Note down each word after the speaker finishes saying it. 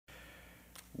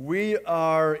We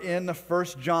are in 1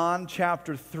 John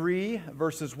chapter 3,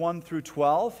 verses 1 through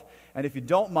 12. And if you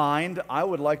don't mind, I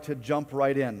would like to jump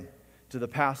right in to the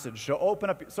passage. So open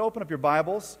up your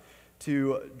Bibles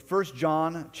to 1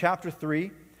 John chapter 3.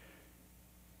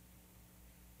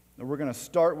 And we're going to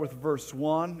start with verse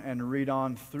 1 and read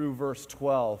on through verse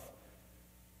 12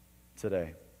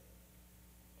 today.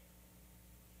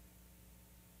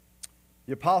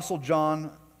 The Apostle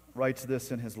John writes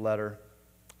this in his letter,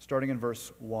 starting in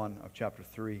verse 1 of chapter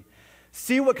 3.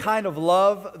 See what kind of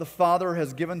love the Father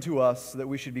has given to us that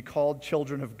we should be called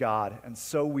children of God, and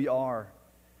so we are.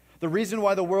 The reason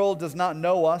why the world does not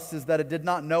know us is that it did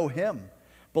not know Him.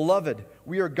 Beloved,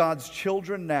 we are God's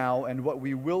children now, and what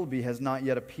we will be has not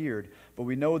yet appeared. But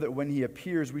we know that when He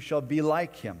appears, we shall be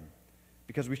like Him,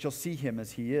 because we shall see Him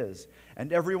as He is.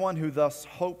 And everyone who thus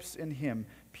hopes in Him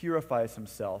purifies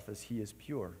himself as He is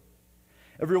pure.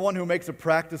 Everyone who makes a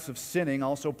practice of sinning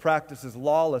also practices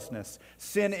lawlessness.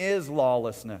 Sin is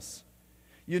lawlessness.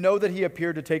 You know that He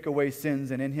appeared to take away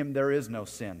sins, and in Him there is no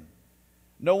sin.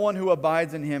 No one who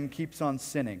abides in Him keeps on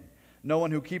sinning. No one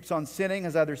who keeps on sinning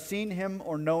has either seen Him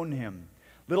or known Him.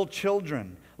 Little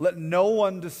children, let no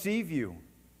one deceive you.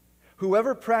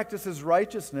 Whoever practices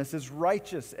righteousness is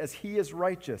righteous as He is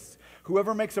righteous.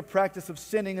 Whoever makes a practice of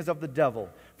sinning is of the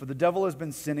devil, for the devil has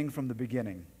been sinning from the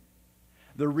beginning.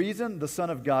 The reason the Son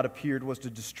of God appeared was to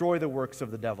destroy the works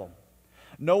of the devil.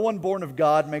 No one born of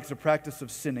God makes a practice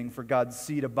of sinning, for God's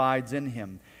seed abides in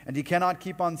him, and he cannot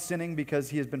keep on sinning because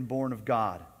he has been born of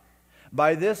God.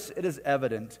 By this it is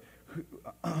evident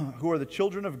who are the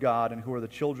children of God and who are the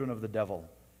children of the devil.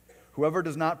 Whoever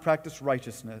does not practice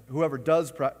righteousness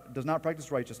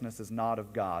is not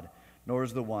of God, nor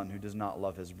is the one who does not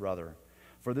love his brother.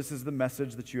 For this is the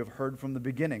message that you have heard from the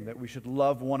beginning, that we should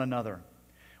love one another.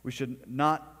 We should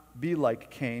not be like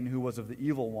Cain, who was of the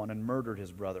evil one and murdered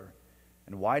his brother.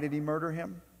 And why did he murder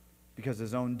him? Because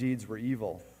his own deeds were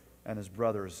evil and his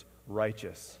brother's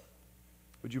righteous.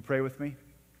 Would you pray with me?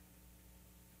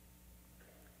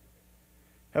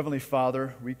 Heavenly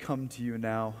Father, we come to you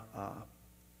now.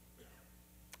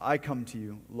 I come to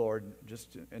you, Lord,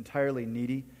 just entirely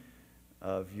needy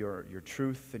of your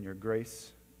truth and your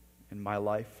grace in my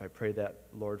life. I pray that,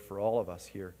 Lord, for all of us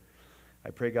here. I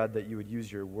pray, God, that you would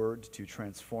use your word to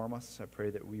transform us. I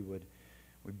pray that we would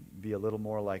be a little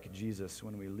more like Jesus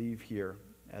when we leave here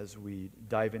as we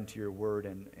dive into your word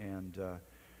and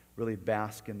really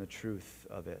bask in the truth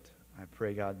of it. I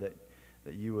pray, God,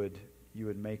 that you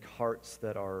would make hearts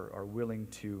that are willing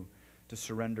to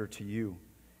surrender to you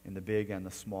in the big and the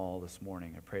small this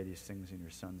morning. I pray these things in your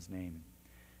Son's name.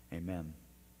 Amen.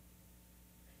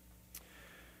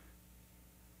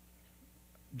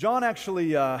 John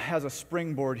actually has a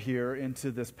springboard here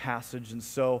into this passage, and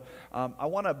so I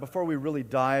want to, before we really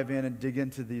dive in and dig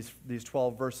into these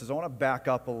 12 verses, I want to back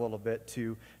up a little bit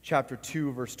to chapter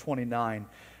 2, verse 29.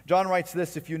 John writes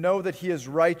this, "If you know that He is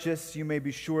righteous, you may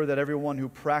be sure that everyone who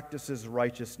practices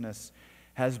righteousness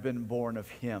has been born of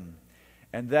Him."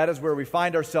 And that is where we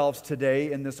find ourselves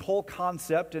today in this whole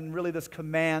concept and really this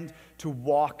command to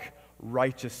walk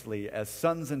righteously as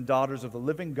sons and daughters of the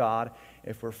living God.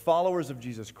 If we're followers of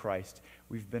Jesus Christ,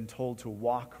 we've been told to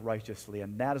walk righteously,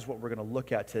 and that is what we're going to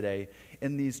look at today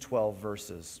in these 12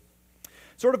 verses.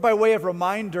 Sort of by way of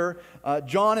reminder,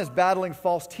 John is battling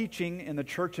false teaching in the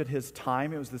church at his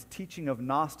time. It was this teaching of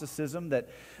Gnosticism that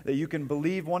you can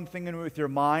believe one thing with your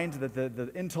mind, that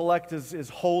the intellect is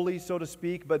holy, so to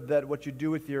speak, but that what you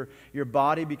do with your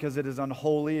body, because it is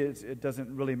unholy, it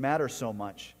doesn't really matter so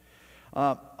much.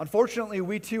 Unfortunately,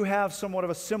 we too have somewhat of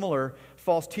a similar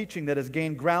false teaching that has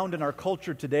gained ground in our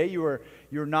culture today. You're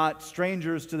not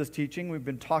strangers to this teaching. We've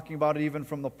been talking about it even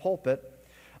from the pulpit.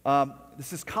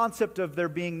 This concept of there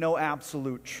being no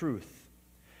absolute truth.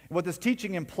 What this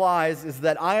teaching implies is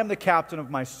that I am the captain of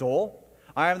my soul.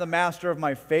 I am the master of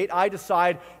my fate. I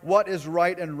decide what is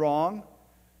right and wrong,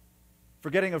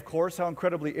 forgetting, of course, how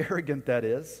incredibly arrogant that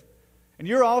is. And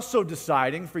you're also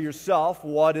deciding for yourself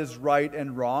what is right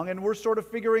and wrong, and we're sort of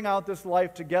figuring out this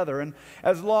life together. And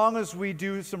as long as we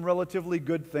do some relatively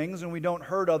good things and we don't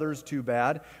hurt others too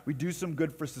bad, we do some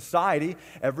good for society,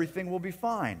 everything will be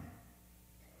fine.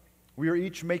 We are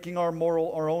each making our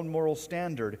own moral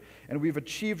standard, and we've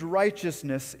achieved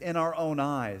righteousness in our own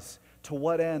eyes. To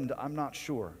what end, I'm not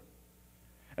sure.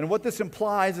 And what this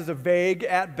implies is a vague,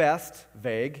 at best,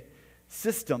 vague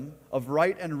system of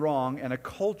right and wrong and a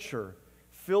culture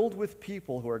filled with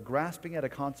people who are grasping at a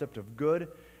concept of good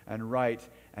and right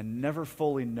and never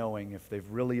fully knowing if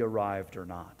they've really arrived or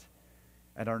not,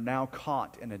 and are now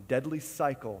caught in a deadly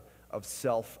cycle of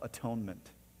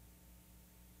self-atonement.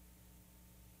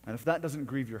 And if that doesn't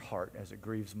grieve your heart as it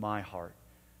grieves my heart,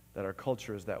 that our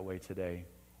culture is that way today.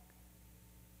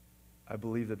 I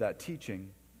believe that that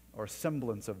teaching, or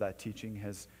semblance of that teaching,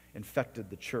 has infected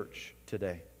the church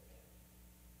today.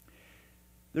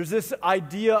 There's this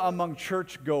idea among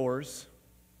churchgoers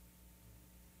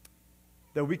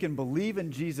that we can believe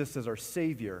in Jesus as our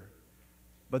Savior,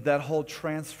 but that whole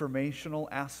transformational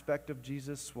aspect of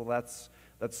Jesus, well, that's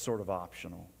sort of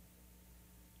optional.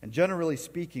 And generally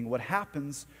speaking, what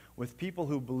happens with people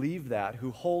who believe that,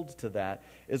 who hold to that,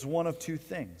 is one of two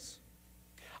things.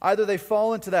 Either they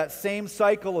fall into that same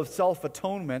cycle of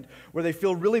self-atonement where they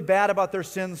feel really bad about their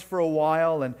sins for a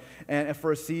while and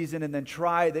for a season, and then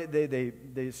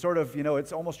they sort of,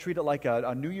 it's almost treated like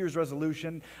a New Year's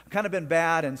resolution. I've kind of been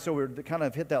bad, and so we're kind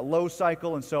of hit that low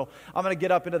cycle, and so I'm going to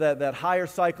get up into that higher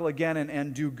cycle again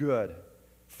and do good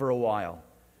for a while.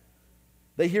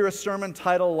 They hear a sermon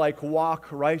title like Walk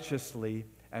Righteously,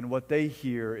 and what they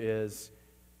hear is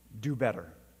do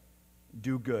better,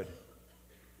 do good.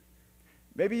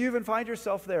 Maybe you even find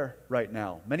yourself there right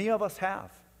now. Many of us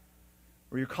have.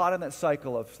 Where you're caught in that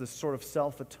cycle of this sort of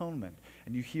self-atonement.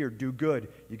 And you hear, do good,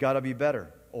 you got to be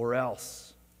better, or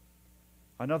else.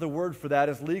 Another word for that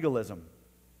is legalism.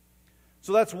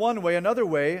 So that's one way. Another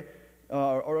way,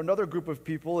 or another group of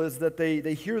people, is that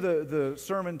they hear the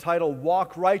sermon title,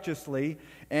 Walk Righteously,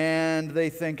 and they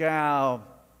think,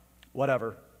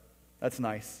 whatever, that's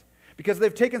nice. Because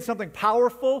they've taken something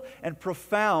powerful and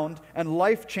profound and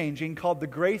life-changing called the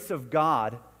grace of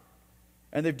God,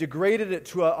 and they've degraded it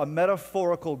to a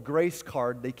metaphorical grace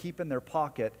card they keep in their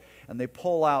pocket and they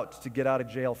pull out to get out of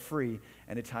jail free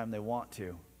anytime they want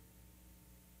to.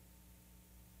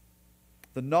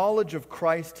 The knowledge of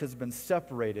Christ has been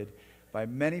separated by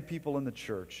many people in the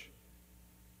church.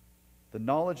 The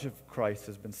knowledge of Christ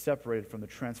has been separated from the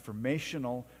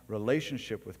transformational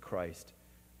relationship with Christ,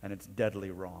 and it's deadly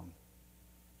wrong.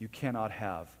 You cannot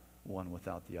have one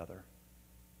without the other.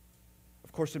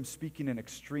 Of course, I'm speaking in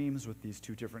extremes with these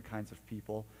two different kinds of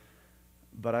people,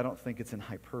 but I don't think it's in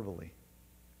hyperbole.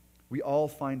 We all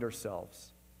find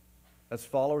ourselves, as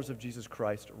followers of Jesus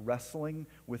Christ, wrestling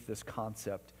with this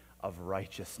concept of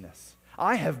righteousness.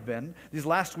 I have been. These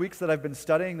last weeks that I've been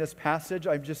studying this passage,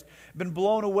 I've just been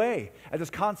blown away at this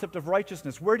concept of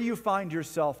righteousness. Where do you find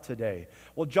yourself today?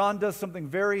 Well, John does something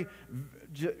very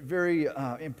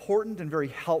important and very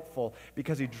helpful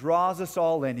because he draws us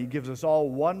all in. He gives us all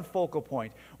one focal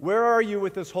point. Where are you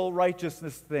with this whole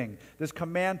righteousness thing? This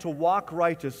command to walk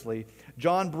righteously.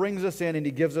 John brings us in and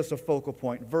he gives us a focal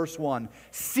point. Verse 1.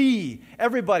 See,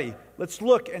 everybody, let's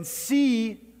look and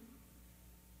see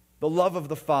the love of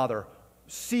the Father.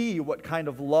 See what kind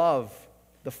of love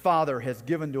the Father has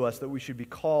given to us that we should be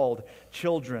called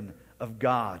children of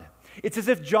God. It's as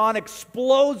if John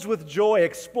explodes with joy,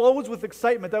 explodes with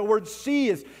excitement. That word see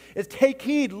is take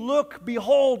heed, look,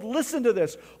 behold, listen to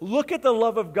this. Look at the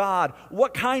love of God.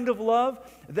 What kind of love?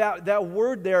 That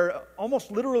word there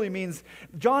almost literally means,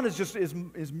 John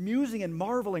is musing and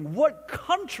marveling. What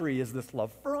country is this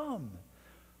love from?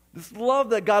 This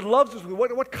love that God loves us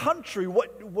with, what country,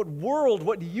 what world,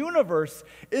 what universe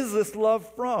is this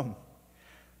love from?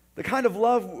 The kind of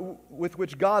love with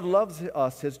which God loves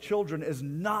us, His children, is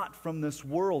not from this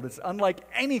world. It's unlike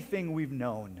anything we've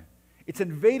known. It's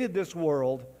invaded this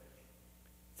world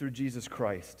through Jesus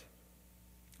Christ.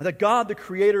 That God, the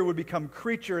Creator, would become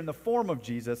creature in the form of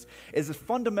Jesus is a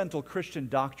fundamental Christian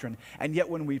doctrine, and yet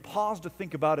when we pause to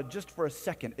think about it just for a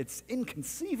second, it's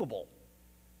inconceivable.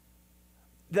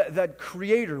 That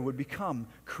Creator would become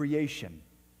creation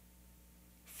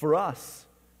for us,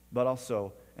 but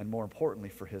also, and more importantly,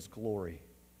 for His glory.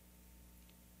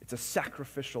 It's a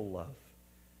sacrificial love,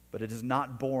 but it is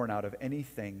not born out of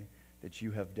anything that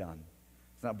you have done.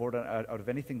 It's not born out of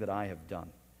anything that I have done.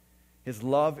 His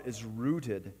love is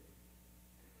rooted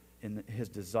in His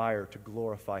desire to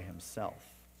glorify Himself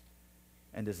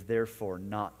and is therefore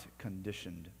not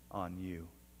conditioned on you.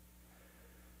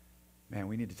 Man,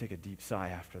 we need to take a deep sigh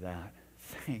after that.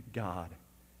 Thank God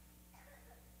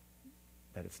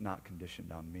that it's not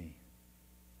conditioned on me.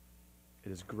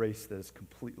 It is grace that is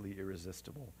completely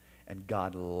irresistible, and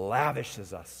God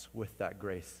lavishes us with that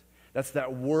grace. That's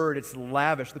that word, it's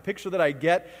lavish. The picture that I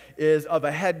get is of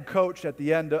a head coach at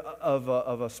the end of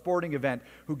a sporting event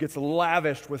who gets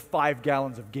lavished with 5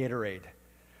 gallons of Gatorade.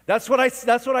 That's what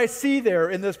I see there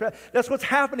in this. That's what's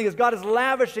happening is God is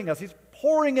lavishing us. He's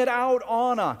pouring it out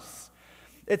on us.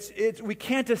 We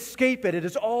can't escape it. It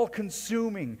is all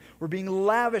consuming. We're being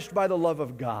lavished by the love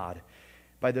of God,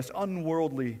 by this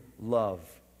unworldly love.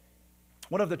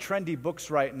 One of the trendy books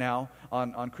right now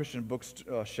on Christian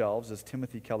bookshelves is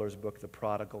Timothy Keller's book, The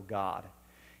Prodigal God.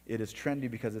 It is trendy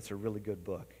because it's a really good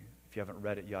book. If you haven't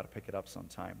read it, you ought to pick it up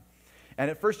sometime. And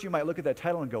at first you might look at that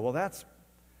title and go, well, that's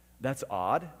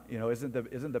odd. Isn't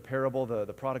the parable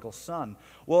the prodigal son?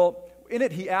 Well, in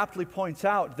it he aptly points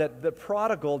out that the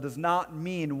prodigal does not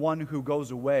mean one who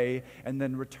goes away and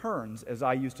then returns, as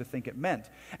I used to think it meant.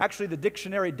 Actually, the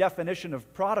dictionary definition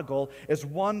of prodigal is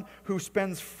one who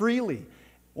spends freely,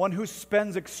 one who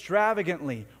spends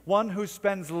extravagantly, one who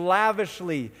spends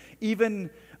lavishly, even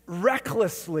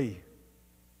recklessly.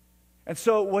 And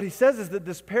so what he says is that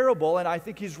this parable, and I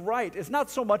think he's right, it's not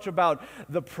so much about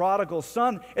the prodigal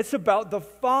son, it's about the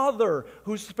father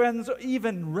who spends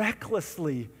even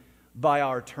recklessly by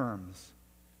our terms,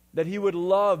 that he would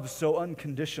love so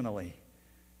unconditionally.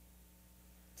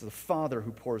 It's the Father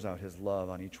who pours out his love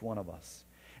on each one of us.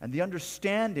 And the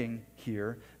understanding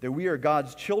here that we are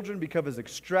God's children because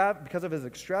of his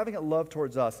extravagant love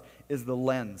towards us is the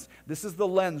lens. This is the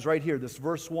lens right here, this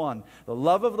verse 1. The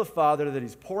love of the Father that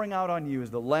he's pouring out on you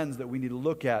is the lens that we need to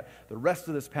look at the rest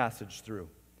of this passage through.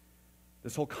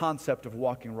 This whole concept of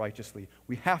walking righteously.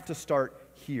 We have to start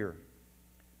here.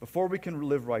 Before we can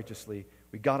live righteously,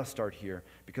 we got to start here.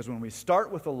 Because when we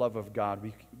start with the love of God,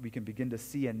 we can begin to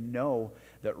see and know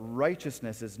that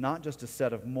righteousness is not just a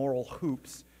set of moral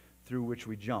hoops through which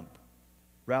we jump.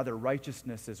 Rather,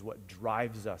 righteousness is what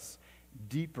drives us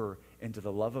deeper into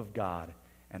the love of God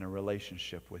and a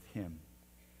relationship with him.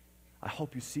 I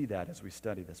hope you see that as we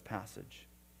study this passage.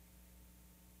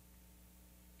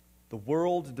 The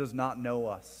world does not know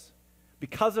us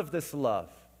because of this love.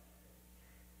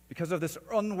 Because of this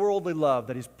unworldly love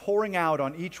that he's pouring out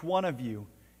on each one of you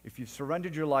if you've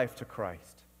surrendered your life to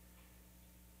Christ,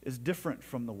 is different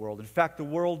from the world. In fact, the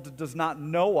world does not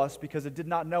know us because it did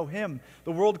not know him.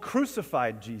 The world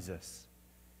crucified Jesus.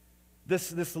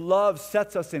 This love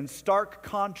sets us in stark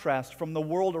contrast from the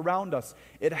world around us.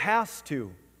 It has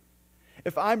to.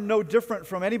 If I'm no different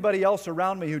from anybody else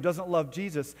around me who doesn't love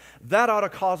Jesus, that ought to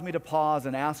cause me to pause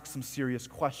and ask some serious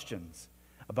questions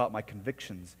about my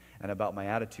convictions and about my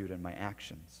attitude and my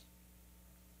actions.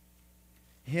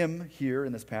 Him here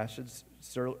in this passage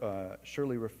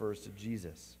surely refers to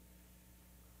Jesus.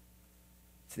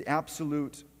 It's the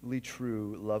absolutely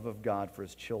true love of God for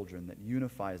his children that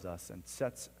unifies us and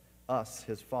sets us,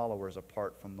 his followers,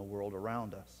 apart from the world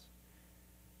around us.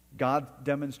 God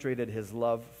demonstrated his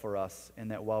love for us in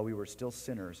that while we were still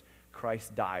sinners,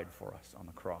 Christ died for us on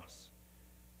the cross.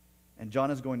 And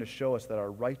John is going to show us that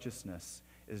our righteousness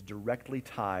is directly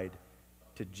tied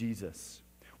to Jesus.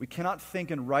 We cannot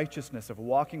think in righteousness, of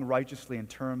walking righteously in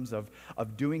terms of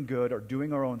doing good or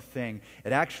doing our own thing.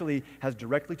 It actually has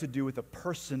directly to do with the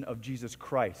person of Jesus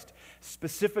Christ.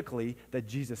 Specifically, that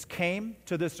Jesus came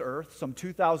to this earth some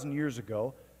 2,000 years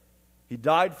ago. He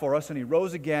died for us and he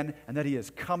rose again, and that he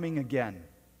is coming again.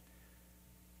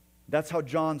 That's how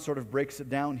John sort of breaks it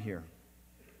down here.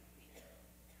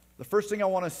 The first thing I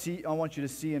want you to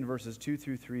see in verses 2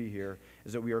 through 3 here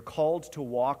is that we are called to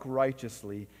walk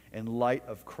righteously in light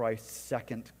of Christ's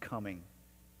second coming.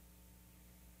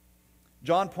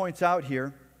 John points out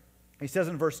here, he says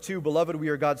in verse 2, "Beloved, we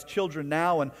are God's children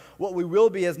now, and what we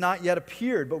will be has not yet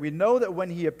appeared. But we know that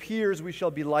when he appears, we shall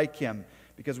be like him,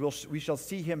 because we shall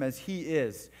see him as he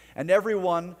is. And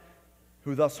everyone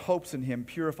who thus hopes in him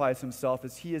purifies himself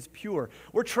as he is pure."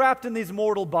 We're trapped in these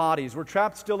mortal bodies. We're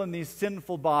trapped still in these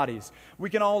sinful bodies.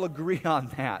 We can all agree on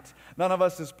that. None of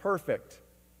us is perfect.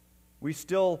 We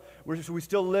still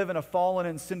live in a fallen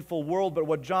and sinful world, but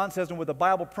what John says and what the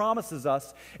Bible promises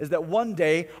us is that one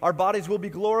day our bodies will be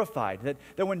glorified,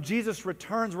 that when Jesus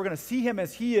returns, we're going to see him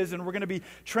as he is, and we're going to be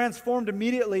transformed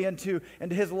immediately into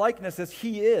his likeness as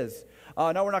he is.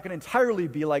 Now, we're not going to entirely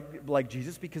be like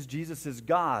Jesus because Jesus is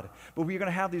God, but we're going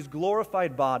to have these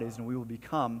glorified bodies, and we will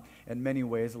become, in many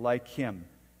ways, like him,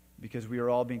 because we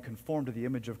are all being conformed to the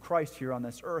image of Christ here on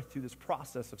this earth through this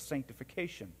process of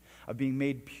sanctification, of being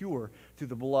made pure through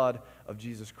the blood of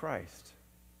Jesus Christ.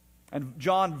 And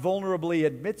John vulnerably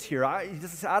admits here,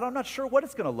 I'm not sure what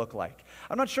it's going to look like.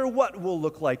 I'm not sure what will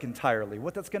look like entirely,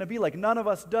 what that's going to be like. None of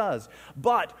us does.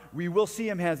 But we will see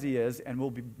him as he is, and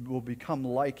we'll become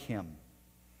like him.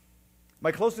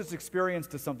 My closest experience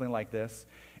to something like this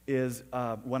is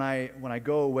when I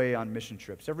go away on mission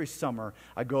trips. Every summer,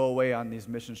 I go away on these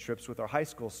mission trips with our high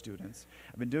school students.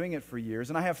 I've been doing it for years,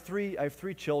 and I have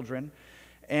three children,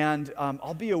 and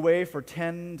I'll be away for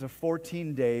 10 to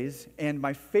 14 days, and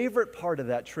my favorite part of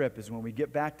that trip is when we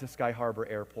get back to Sky Harbor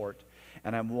Airport,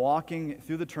 and I'm walking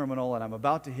through the terminal, and I'm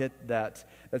about to hit that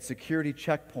security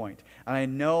checkpoint, and I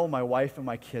know my wife and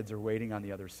my kids are waiting on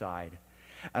the other side.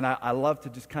 And I love to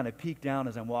just kind of peek down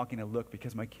as I'm walking and look,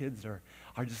 because my kids are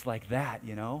just like that,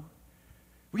 you know?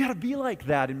 We got to be like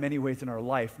that in many ways in our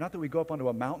life. Not that we go up onto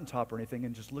a mountaintop or anything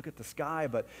and just look at the sky,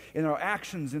 but in our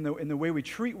actions, in the way we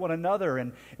treat one another,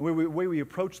 and the way we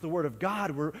approach the Word of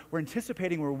God, we're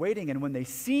anticipating, we're waiting, and when they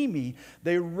see me,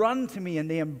 they run to me and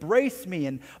they embrace me,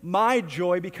 and my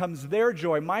joy becomes their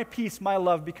joy. My peace, my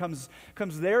love becomes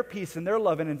their peace and their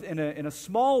love, and in a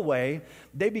small way,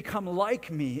 they become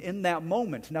like me in that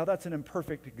moment. Now, that's an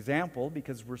imperfect example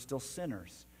because we're still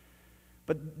sinners.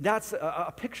 But that's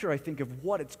a picture, I think, of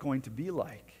what it's going to be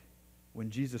like when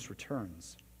Jesus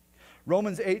returns.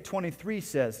 Romans 8:23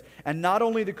 says, "And not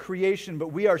only the creation,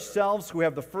 but we ourselves who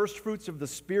have the first fruits of the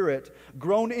Spirit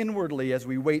groan inwardly as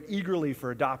we wait eagerly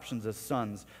for adoptions as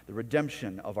sons, the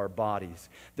redemption of our bodies."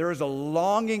 There is a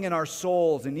longing in our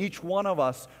souls, in each one of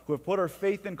us who have put our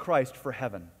faith in Christ, for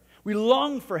heaven. We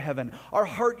long for heaven. Our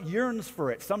heart yearns for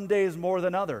it, some days more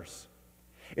than others.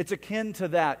 It's akin to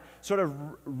that sort of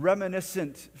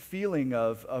reminiscent feeling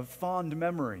of fond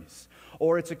memories.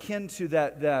 Or it's akin to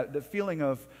the feeling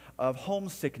of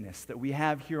homesickness that we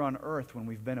have here on earth when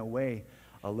we've been away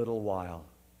a little while.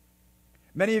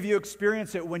 Many of you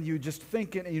experience it when you just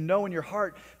think and you know in your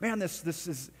heart, man,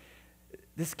 this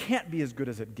can't be as good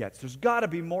as it gets. There's got to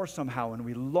be more somehow, and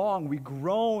we long, we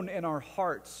groan in our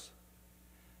hearts.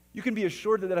 You can be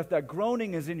assured that if that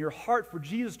groaning is in your heart for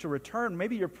Jesus to return,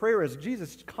 maybe your prayer is,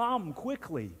 Jesus, come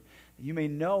quickly, that you may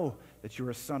know that you're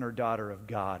a son or daughter of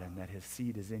God and that His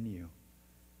seed is in you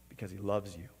because He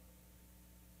loves you.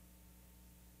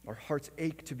 Our hearts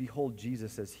ache to behold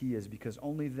Jesus as He is, because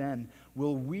only then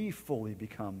will we fully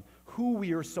become who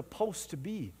we are supposed to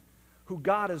be, who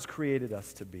God has created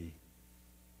us to be.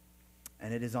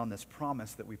 And it is on this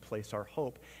promise that we place our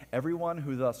hope. Everyone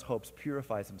who thus hopes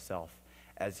purifies himself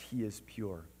as He is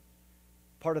pure.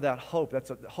 Part of that hope,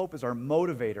 hope is our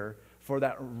motivator for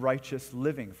that righteous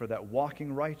living, for that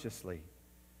walking righteously.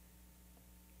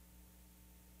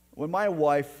 When my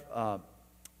wife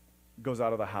goes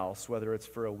out of the house, whether it's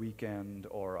for a weekend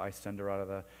or I send her out of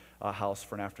the house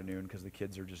for an afternoon because the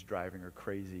kids are just driving her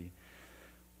crazy,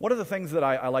 one of the things that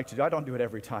I like to do, I don't do it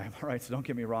every time, all right, so don't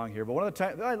get me wrong here, but one of the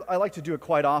times I like to do it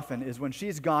quite often is when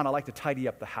she's gone, I like to tidy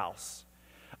up the house.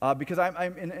 Because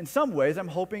I'm in some ways, I'm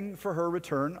hoping for her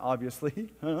return,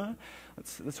 obviously.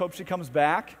 Let's hope she comes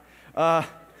back. But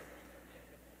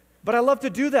I love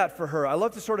to do that for her. I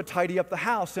love to sort of tidy up the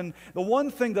house. And the one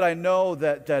thing that I know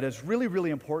that is really, really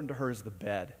important to her is the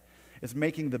bed, is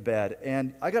making the bed.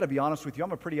 And I got to be honest with you,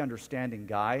 I'm a pretty understanding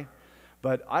guy,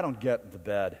 but I don't get the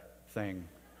bed thing.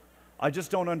 I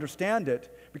just don't understand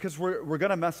it, because we're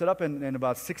going to mess it up in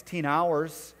about 16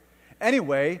 hours.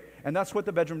 Anyway, and that's what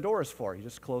the bedroom door is for. You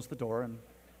just close the door and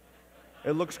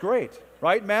it looks great.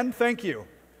 Right, men? Thank you.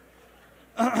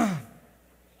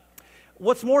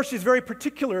 What's more, she's very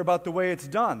particular about the way it's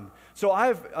done. So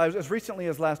as recently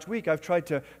as last week, I've tried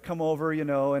to come over,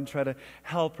 and try to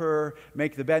help her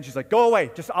make the bed. She's like, go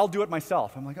away, I'll do it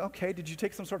myself. I'm like, okay, did you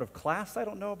take some sort of class I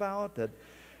don't know about?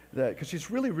 Because she's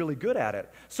really, really good at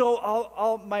it.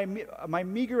 So my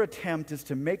meager attempt is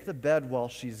to make the bed while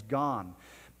she's gone.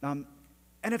 And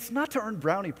it's not to earn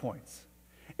brownie points.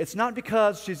 It's not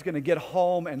because she's going to get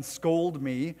home and scold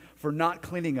me for not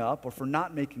cleaning up or for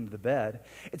not making the bed.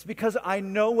 It's because I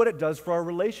know what it does for our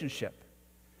relationship.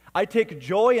 I take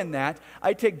joy in that.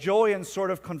 I take joy in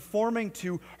sort of conforming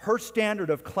to her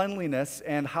standard of cleanliness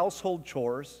and household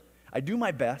chores. I do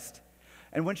my best.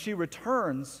 And when she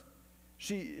returns,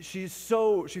 she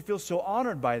feels so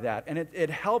honored by that, and it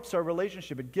helps our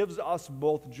relationship. It gives us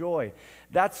both joy.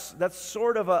 That's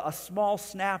sort of a small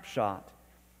snapshot,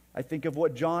 I think, of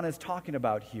what John is talking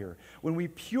about here. When we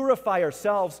purify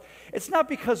ourselves, it's not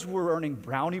because we're earning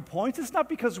brownie points. It's not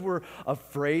because we're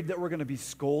afraid that we're going to be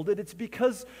scolded. It's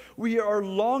because we are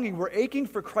longing, we're aching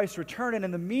for Christ's return. And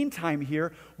in the meantime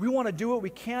here, we want to do what we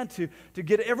can to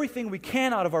get everything we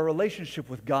can out of our relationship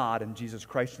with God and Jesus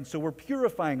Christ. And so we're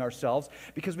purifying ourselves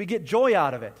because we get joy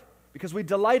out of it, because we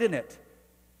delight in it,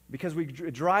 because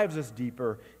it drives us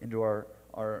deeper into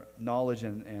our knowledge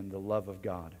and the love of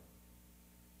God.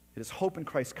 It is hope in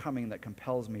Christ's coming that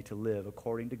compels me to live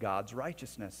according to God's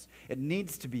righteousness. It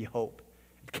needs to be hope.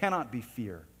 It cannot be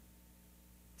fear.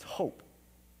 It's hope.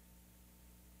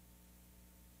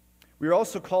 We are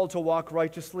also called to walk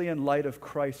righteously in light of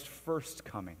Christ's first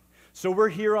coming. So we're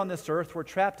here on this earth, we're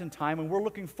trapped in time, and we're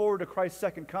looking forward to Christ's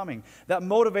second coming. That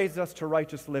motivates us to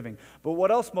righteous living. But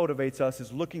what else motivates us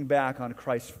is looking back on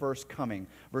Christ's first coming,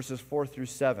 verses 4 through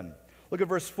 7. Look at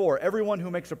verse 4. Everyone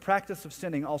who makes a practice of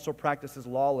sinning also practices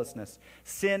lawlessness.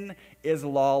 Sin is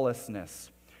lawlessness.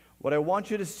 What I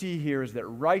want you to see here is that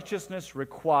righteousness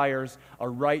requires a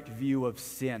right view of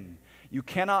sin. You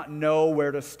cannot know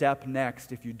where to step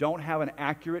next if you don't have an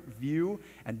accurate view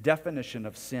and definition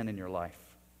of sin in your life.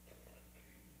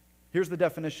 Here's the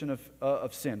definition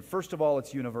of sin. First of all,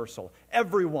 it's universal.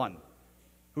 Everyone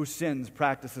who sins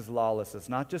practices lawlessness,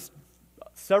 not just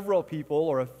several people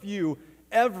or a few,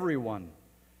 everyone.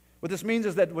 What this means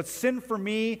is that what's sin for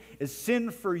me is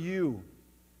sin for you.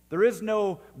 There is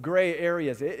no gray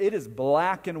areas. It is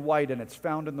black and white, and it's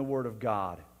found in the Word of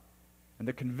God. And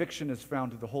the conviction is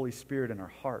found through the Holy Spirit in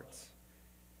our hearts.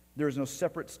 There is no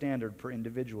separate standard per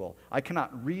individual. I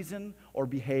cannot reason or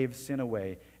behave sin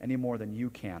away any more than you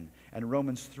can. And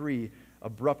Romans 3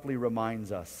 abruptly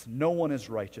reminds us, no one is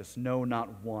righteous, no,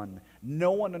 not one.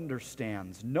 No one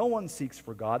understands, no one seeks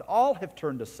for God. All have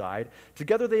turned aside.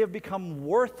 Together they have become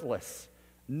worthless.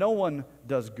 No one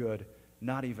does good,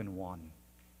 not even one.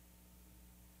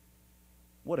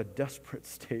 What a desperate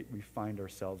state we find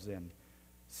ourselves in,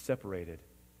 separated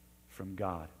from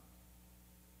God.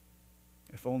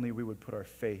 If only we would put our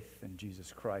faith in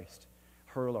Jesus Christ,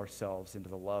 hurl ourselves into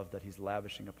the love that He's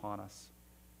lavishing upon us,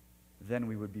 then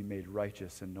we would be made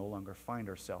righteous and no longer find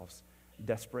ourselves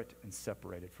desperate and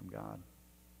separated from God.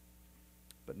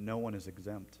 But no one is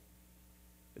exempt.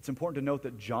 It's important to note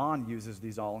that John uses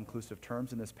these all-inclusive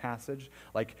terms in this passage,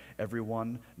 like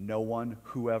everyone, no one,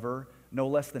 whoever, no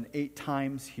less than 8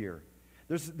 times here.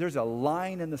 There's a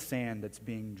line in the sand that's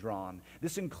being drawn.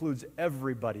 This includes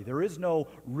everybody. There is no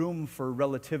room for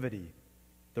relativity.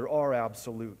 There are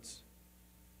absolutes.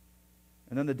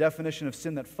 And then the definition of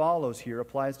sin that follows here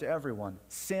applies to everyone.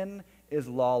 Sin is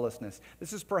lawlessness.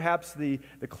 This is perhaps the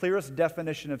clearest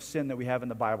definition of sin that we have in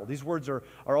the Bible. These words are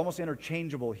almost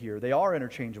interchangeable here. They are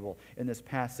interchangeable in this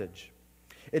passage.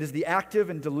 It is the active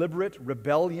and deliberate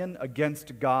rebellion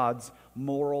against God's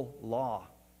moral law.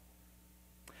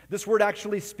 This word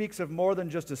actually speaks of more than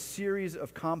just a series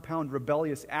of compound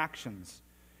rebellious actions.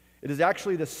 It is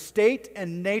actually the state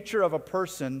and nature of a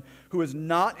person who is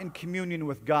not in communion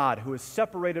with God, who is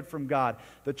separated from God.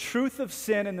 The truth of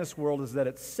sin in this world is that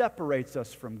it separates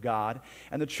us from God,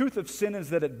 and the truth of sin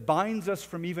is that it binds us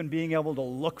from even being able to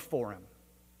look for Him.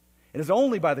 It is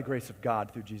only by the grace of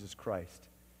God through Jesus Christ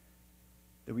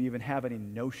that we even have any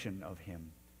notion of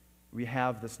Him. We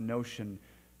have this notion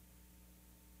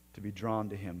to be drawn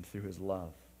to Him through His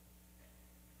love.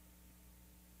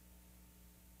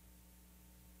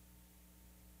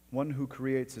 One who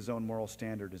creates his own moral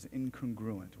standard is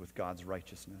incongruent with God's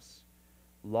righteousness.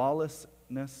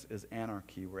 Lawlessness is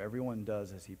anarchy, where everyone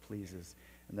does as he pleases,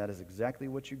 and that is exactly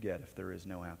what you get if there is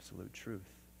no absolute truth.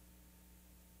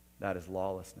 That is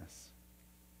lawlessness.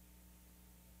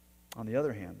 On the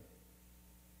other hand,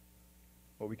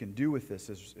 what we can do with this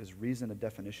is reason a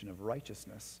definition of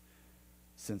righteousness,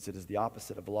 since it is the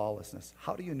opposite of lawlessness.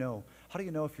 How do you know? How do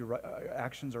you know if your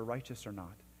actions are righteous or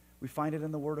not? We find it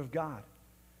in the Word of God.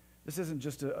 This isn't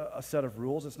just a set of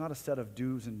rules. It's not a set of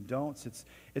do's and don'ts.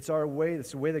 It's our way.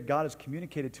 It's a way that God has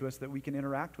communicated to us that we can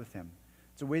interact with Him.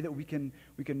 It's a way that we can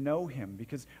know Him.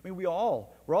 Because, we're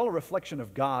all a reflection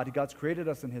of God. God's created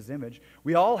us in His image.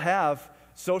 We all have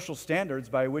social standards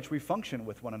by which we function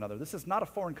with one another. This is not a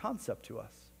foreign concept to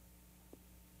us.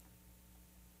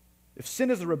 If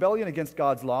sin is a rebellion against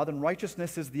God's law, then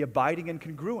righteousness is the abiding in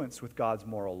congruence with God's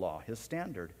moral law, His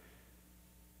standard.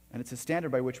 And it's a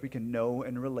standard by which we can know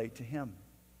and relate to Him.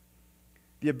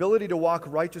 The ability to walk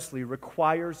righteously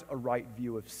requires a right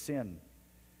view of sin.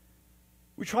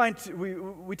 We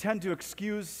tend to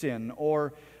excuse sin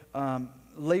or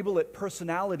label it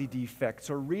personality defects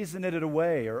or reason it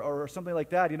away or something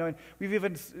like that. And we've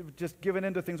even just given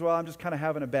into things, well, I'm just kind of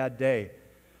having a bad day.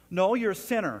 No, you're a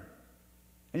sinner,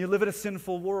 and you live in a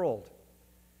sinful world.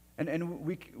 And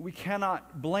we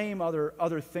cannot blame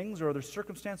other things or other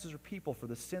circumstances or people for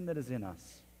the sin that is in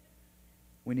us.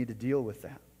 We need to deal with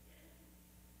that.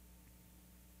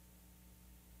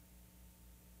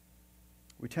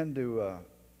 We tend to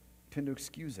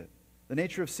excuse it. The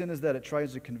nature of sin is that it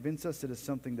tries to convince us it is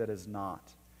something that is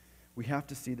not. We have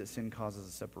to see that sin causes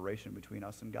a separation between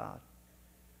us and God.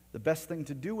 The best thing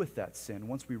to do with that sin,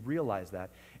 once we realize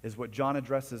that, is what John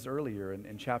addresses earlier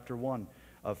in chapter 1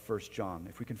 of 1 John.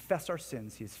 If we confess our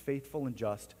sins, He is faithful and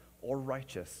just or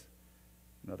righteous,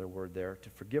 another word there, to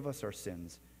forgive us our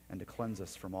sins and to cleanse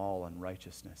us from all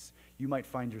unrighteousness. You might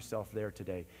find yourself there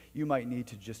today. You might need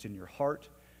to just in your heart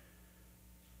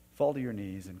fall to your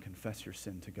knees and confess your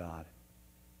sin to God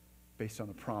based on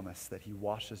the promise that He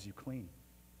washes you clean.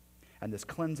 And this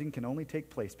cleansing can only take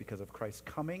place because of Christ's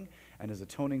coming and His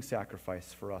atoning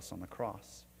sacrifice for us on the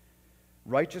cross.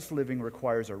 Righteous living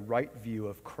requires a right view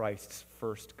of Christ's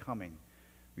first coming.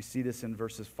 We see this in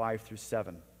verses 5 through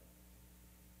 7.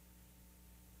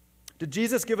 Did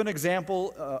Jesus give us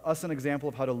an example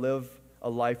of how to live a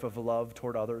life of love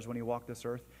toward others when he walked this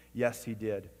earth? Yes, he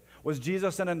did. Was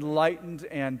Jesus an enlightened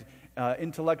and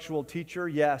intellectual teacher?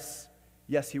 Yes.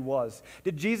 Yes, he was.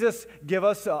 Did Jesus give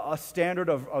us a standard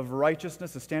of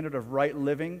righteousness, a standard of right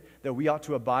living that we ought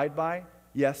to abide by?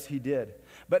 Yes, he did.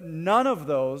 But none of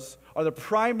those are the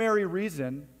primary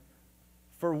reason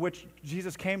for which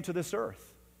Jesus came to this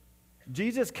earth.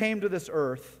 Jesus came to this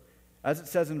earth, as it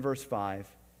says in verse 5,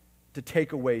 to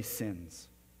take away sins.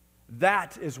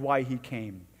 That is why he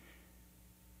came.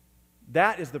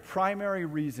 That is the primary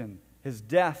reason, his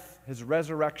death, his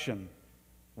resurrection,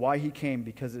 why he came,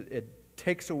 because it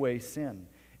takes away sin.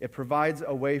 It provides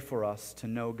a way for us to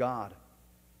know God.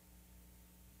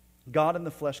 God in the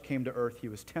flesh came to earth. He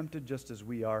was tempted just as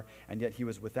we are, and yet he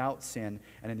was without sin.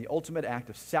 And in the ultimate act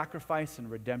of sacrifice and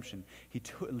redemption,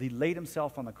 he laid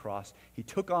himself on the cross. He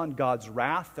took on God's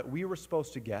wrath that we were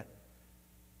supposed to get,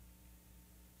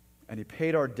 and he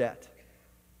paid our debt,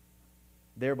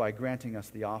 thereby granting us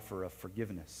the offer of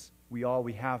forgiveness. We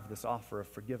have this offer of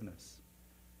forgiveness.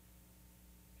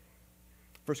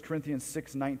 1 Corinthians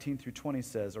 6:19 through 20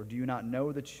 says, "Or do you not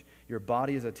know that your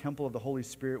body is a temple of the Holy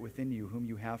Spirit within you, whom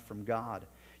you have from God?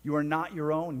 You are not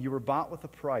your own. You were bought with a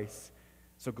price.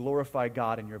 So glorify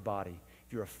God in your body."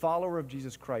 If you're a follower of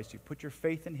Jesus Christ, you've put your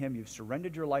faith in him, you've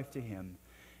surrendered your life to him,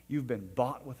 you've been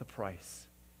bought with a price.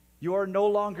 You are no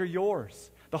longer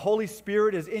yours. The Holy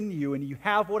Spirit is in you, and you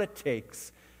have what it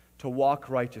takes to walk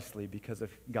righteously because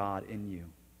of God in you.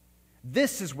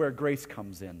 This is where grace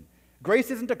comes in.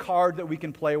 Grace isn't a card that we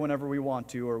can play whenever we want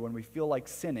to or when we feel like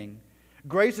sinning.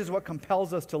 Grace is what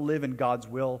compels us to live in God's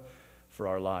will for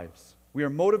our lives. We are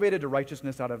motivated to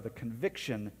righteousness out of the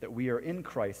conviction that we are in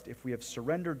Christ if we have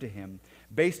surrendered to him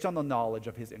based on the knowledge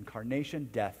of his incarnation,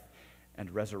 death,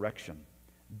 and resurrection.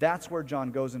 That's where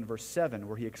John goes in verse 7,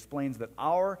 where he explains that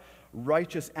our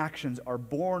righteous actions are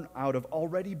born out of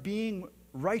already being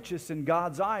righteous in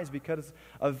God's eyes because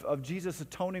of Jesus'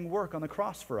 atoning work on the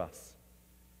cross for us.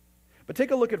 But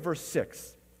take a look at verse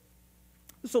 6.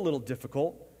 This is a little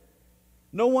difficult.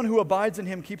 "No one who abides in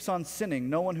him keeps on sinning.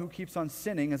 No one who keeps on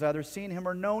sinning has either seen him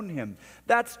or known him."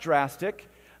 That's drastic.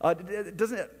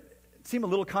 Doesn't it seem a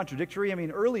little contradictory? I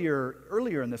mean,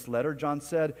 earlier in this letter, John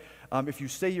said, if you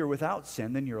say you're without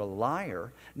sin, then you're a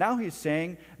liar. Now he's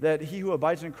saying that he who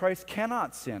abides in Christ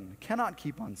cannot sin, cannot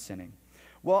keep on sinning.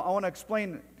 Well, I want to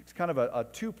explain, it's kind of a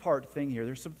two-part thing here.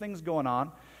 There's some things going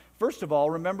on. First of all,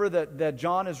 remember that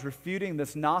John is refuting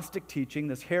this Gnostic teaching,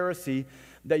 this heresy,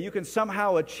 that you can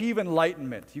somehow achieve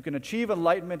enlightenment. You can achieve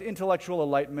enlightenment, intellectual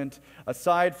enlightenment,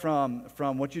 aside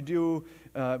from what you do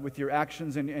with your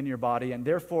actions and your body, and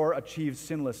therefore achieve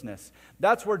sinlessness.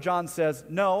 That's where John says,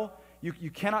 no,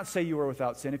 you cannot say you are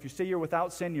without sin. If you say you're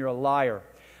without sin, you're a liar.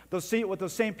 What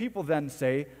those same people then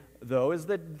say, though, is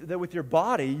that with your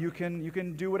body you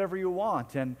can do whatever you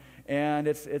want, and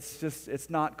it's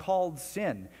not called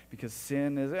sin, because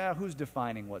sin is, who's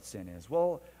defining what sin is?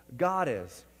 Well, God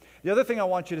is. The other thing I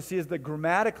want you to see is that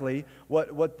grammatically,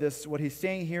 what he's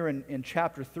saying here in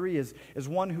chapter 3 is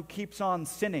one who keeps on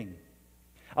sinning.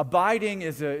 Abiding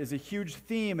is a huge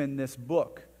theme in this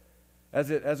book, as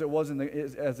it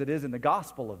is in the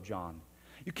Gospel of John.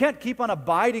 You can't keep on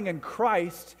abiding in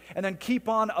Christ and then keep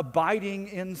on abiding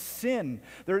in sin.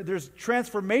 There's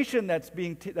transformation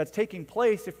that's taking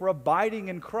place if we're abiding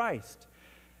in Christ.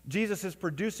 Jesus is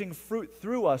producing fruit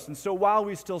through us, and so while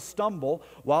we still stumble,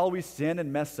 while we sin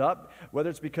and mess up, whether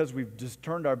it's because we've just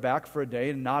turned our back for a day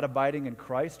and not abiding in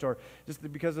Christ, or just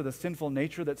because of the sinful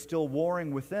nature that's still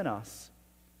warring within us,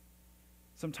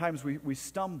 sometimes we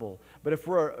stumble. But if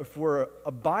we're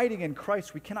abiding in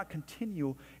Christ, we cannot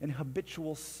continue in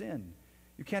habitual sin.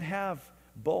 You can't have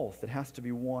both. It has to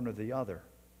be one or the other.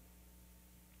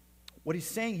 What he's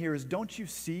saying here is, don't you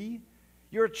see?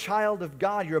 You're a child of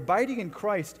God. You're abiding in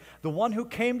Christ, the one who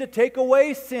came to take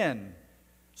away sin.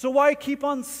 So why keep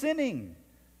on sinning?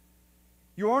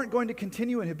 You aren't going to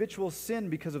continue in habitual sin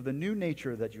because of the new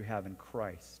nature that you have in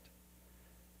Christ.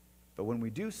 But when we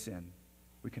do sin,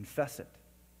 we confess it.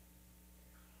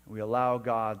 We allow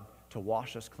God to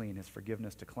wash us clean, His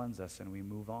forgiveness to cleanse us, and we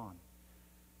move on.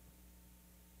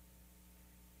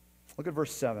 Look at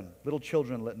verse 7. "Little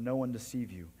children, let no one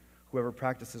deceive you. Whoever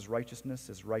practices righteousness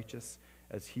is righteous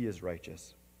as he is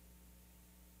righteous."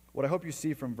 What I hope you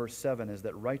see from verse 7 is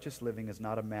that righteous living is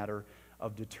not a matter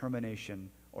of determination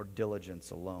or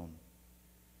diligence alone.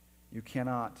 You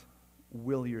cannot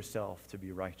will yourself to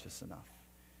be righteous enough.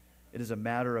 It is a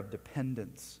matter of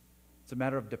dependence. It's a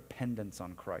matter of dependence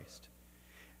on Christ.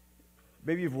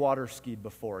 Maybe you've water skied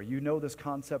before. You know this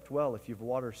concept well if you've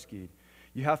water skied.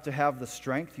 You have to have the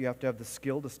strength, you have to have the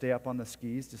skill to stay up on the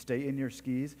skis, to stay in your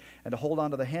skis, and to hold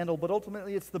onto the handle. But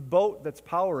ultimately, it's the boat that's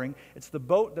powering, it's the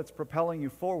boat that's propelling you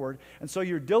forward. And so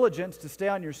you're diligent to stay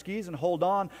on your skis and hold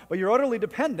on, but you're utterly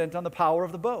dependent on the power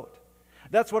of the boat.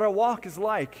 That's what our walk is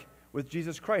like with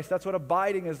Jesus Christ. That's what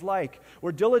abiding is like.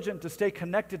 We're diligent to stay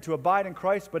connected, to abide in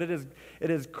Christ, but it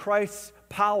is Christ's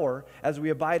power as we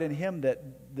abide in Him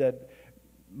that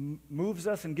moves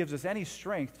us and gives us any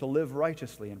strength to live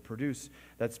righteously and produce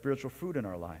that spiritual fruit in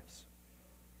our lives.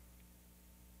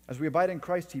 As we abide in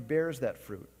Christ, He bears that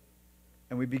fruit,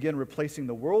 and we begin replacing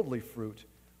the worldly fruit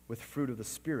with fruit of the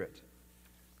Spirit.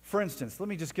 For instance, let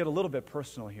me just get a little bit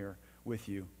personal here with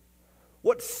you.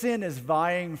 What sin is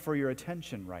vying for your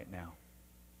attention right now?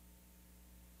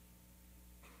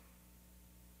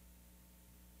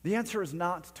 The answer is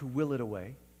not to will it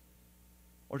away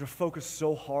or to focus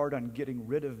so hard on getting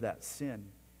rid of that sin.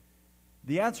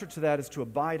 The answer to that is to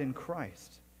abide in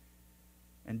Christ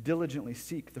and diligently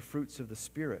seek the fruits of the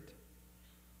Spirit.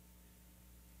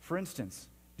 For instance,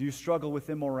 do you struggle with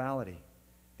immorality?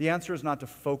 The answer is not to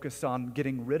focus on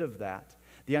getting rid of that.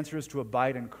 The answer is to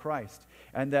abide in Christ,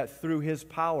 and that through His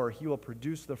power, He will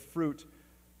produce the fruit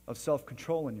of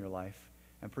self-control in your life.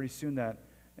 And pretty soon that,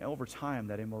 over time,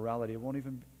 that immorality won't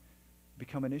even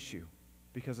become an issue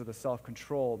because of the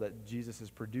self-control that Jesus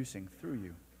is producing through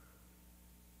you.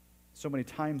 So many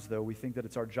times, though, we think that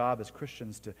it's our job as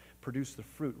Christians to produce the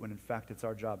fruit, when in fact it's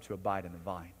our job to abide in the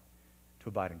vine, to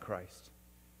abide in Christ.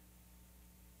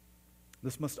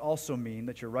 This must also mean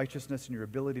that your righteousness and your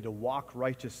ability to walk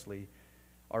righteously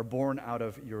are born out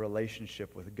of your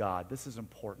relationship with God. This is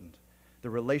important. The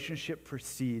relationship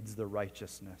precedes the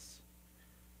righteousness,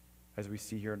 as we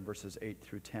see here in verses 8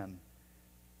 through 10.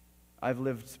 I've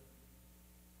lived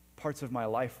parts of my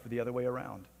life the other way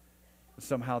around.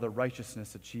 Somehow the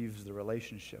righteousness achieves the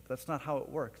relationship. That's not how it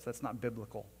works. That's not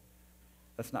biblical.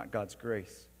 That's not God's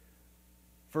grace.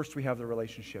 First we have the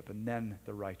relationship, and then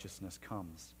the righteousness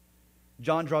comes.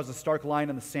 John draws a stark line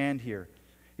in the sand here.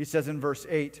 He says in verse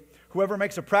 8, "Whoever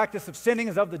makes a practice of sinning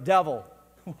is of the devil."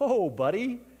 Whoa,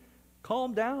 buddy.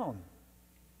 Calm down.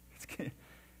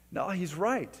 No, he's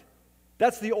right.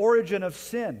 That's the origin of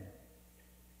sin.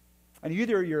 And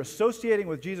either you're associating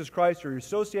with Jesus Christ or you're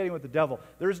associating with the devil.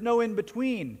 There's no in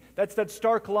between. That's that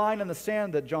stark line in the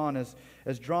sand that John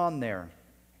has drawn there.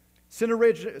 Sin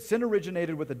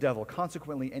originated with the devil.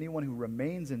 Consequently, anyone who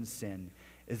remains in sin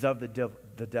is of the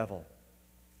devil.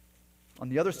 On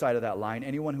the other side of that line,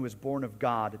 anyone who is born of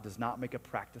God does not make a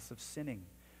practice of sinning.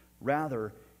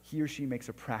 Rather, he or she makes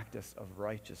a practice of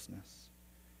righteousness.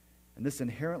 And this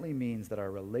inherently means that our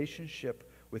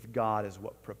relationship with God is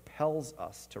what propels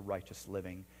us to righteous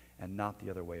living and not the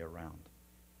other way around.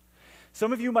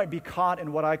 Some of you might be caught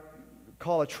in what I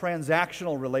call a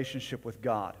transactional relationship with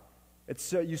God.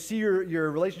 It's you see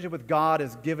your relationship with God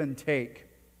as give and take.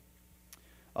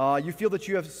 You feel that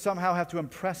you somehow have to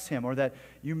impress Him, or that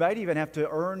you might even have to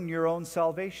earn your own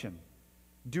salvation,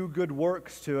 do good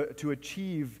works to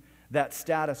achieve that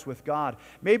status with God.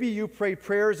 Maybe you pray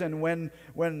prayers, and when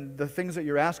the things that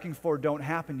you're asking for don't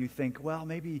happen, you think, well,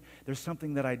 maybe there's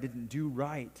something that I didn't do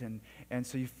right, and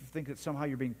so you think that somehow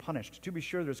you're being punished. To be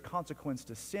sure, there's consequence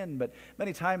to sin, but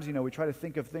many times, we try to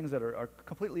think of things that are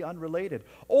completely unrelated.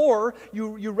 Or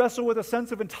you wrestle with a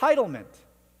sense of entitlement.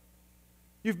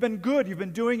 You've been good, you've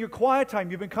been doing your quiet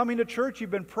time, you've been coming to church, you've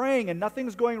been praying, and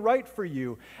nothing's going right for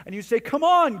you. And you say, come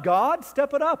on, God,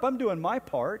 step it up, I'm doing my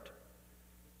part.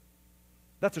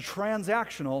 That's a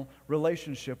transactional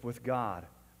relationship with God,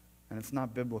 and it's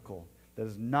not biblical. That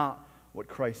is not what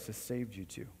Christ has saved you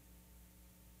to.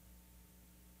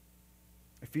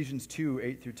 Ephesians 2,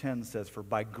 8 through 10 says, "For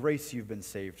by grace you've been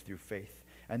saved through faith,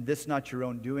 and this not your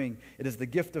own doing. It is the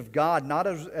gift of God, not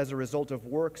as a result of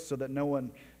works, so that no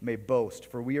one may boast.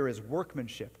 For we are His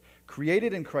workmanship,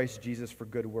 created in Christ Jesus for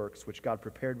good works, which God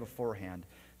prepared beforehand,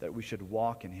 that we should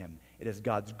walk in Him." It is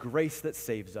God's grace that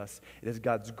saves us. It is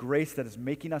God's grace that is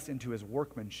making us into His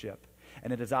workmanship.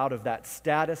 And it is out of that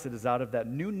status, it is out of that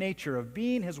new nature of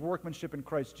being His workmanship in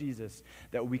Christ Jesus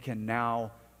that we can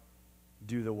now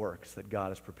do the works that God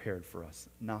has prepared for us,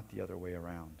 not the other way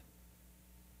around.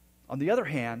 On the other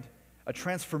hand, a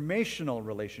transformational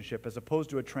relationship, as opposed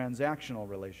to a transactional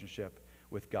relationship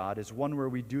with God, is one where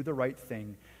we do the right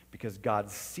thing because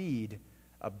God's seed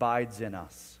abides in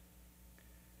us.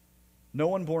 No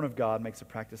one born of God makes a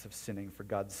practice of sinning, for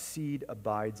God's seed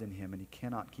abides in him, and he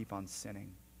cannot keep on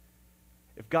sinning.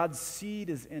 If God's seed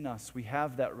is in us, we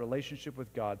have that relationship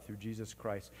with God through Jesus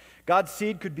Christ. God's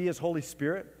seed could be His Holy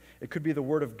Spirit. It could be the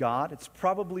Word of God. It's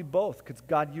probably both, because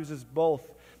God uses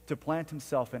both to plant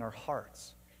Himself in our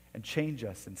hearts. and change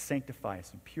us and sanctify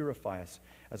us and purify us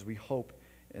as we hope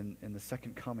in the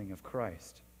second coming of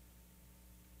Christ.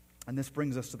 And this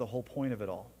brings us to the whole point of it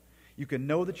all. You can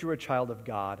know that you're a child of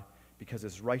God because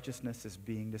his righteousness is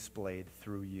being displayed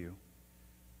through you.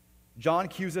 John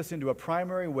cues us into a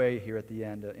primary way here at the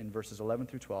end in verses 11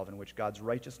 through 12 in which God's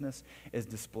righteousness is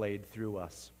displayed through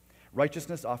us.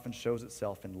 Righteousness often shows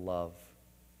itself in love.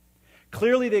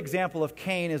 Clearly, the example of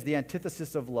Cain is the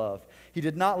antithesis of love. He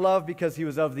did not love because he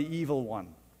was of the evil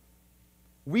one.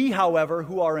 We, however,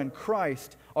 who are in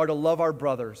Christ, are to love our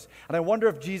brothers. And I wonder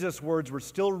if Jesus' words were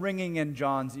still ringing in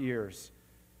John's ears,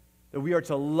 that we are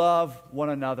to love one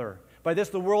another. By this,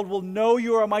 the world will know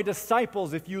you are my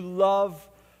disciples if you love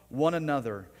one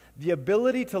another. The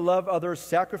ability to love others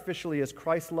sacrificially as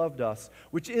Christ loved us,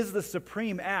 which is the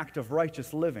supreme act of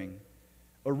righteous living,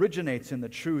 originates in the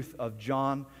truth of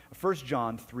 1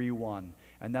 John 3:1.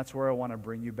 And that's where I want to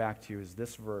bring you back to is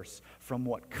this verse. From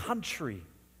what country,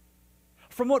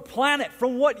 from what planet,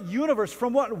 from what universe,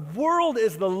 from what world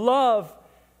is the love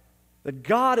that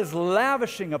God is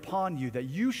lavishing upon you, that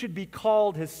you should be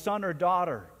called his son or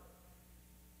daughter?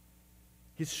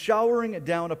 He's showering it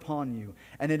down upon you,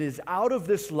 and it is out of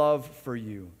this love for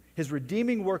you, his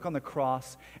redeeming work on the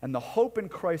cross, and the hope in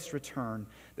Christ's return,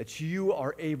 that you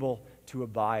are able to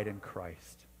abide in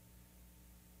Christ.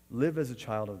 Live as a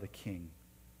child of the King,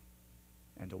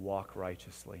 and to walk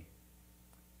righteously.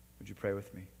 Would you pray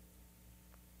with me?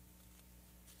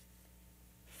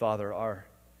 Father,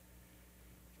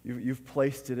 you've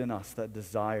placed it in us, that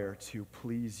desire to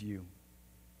please you.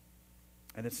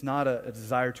 And it's not a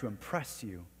desire to impress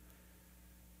you.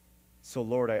 So,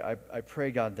 Lord, I pray,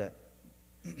 God, that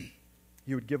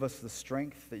you would give us the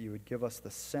strength, that you would give us the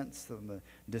sense and the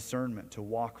discernment to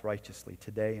walk righteously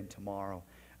today and tomorrow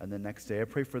and the next day. I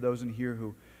pray for those in here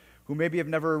who maybe have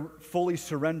never fully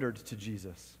surrendered to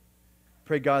Jesus.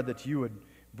 Pray, God, that you would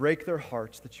break their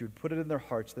hearts, that you would put it in their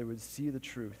hearts, they would see the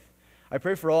truth. I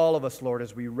pray for all of us, Lord,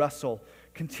 as we wrestle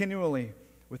continually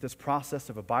with this process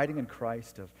of abiding in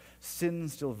Christ, of sin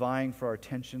still vying for our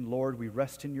attention. Lord, we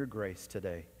rest in your grace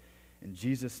today. In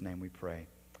Jesus' name we pray.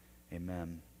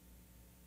 Amen.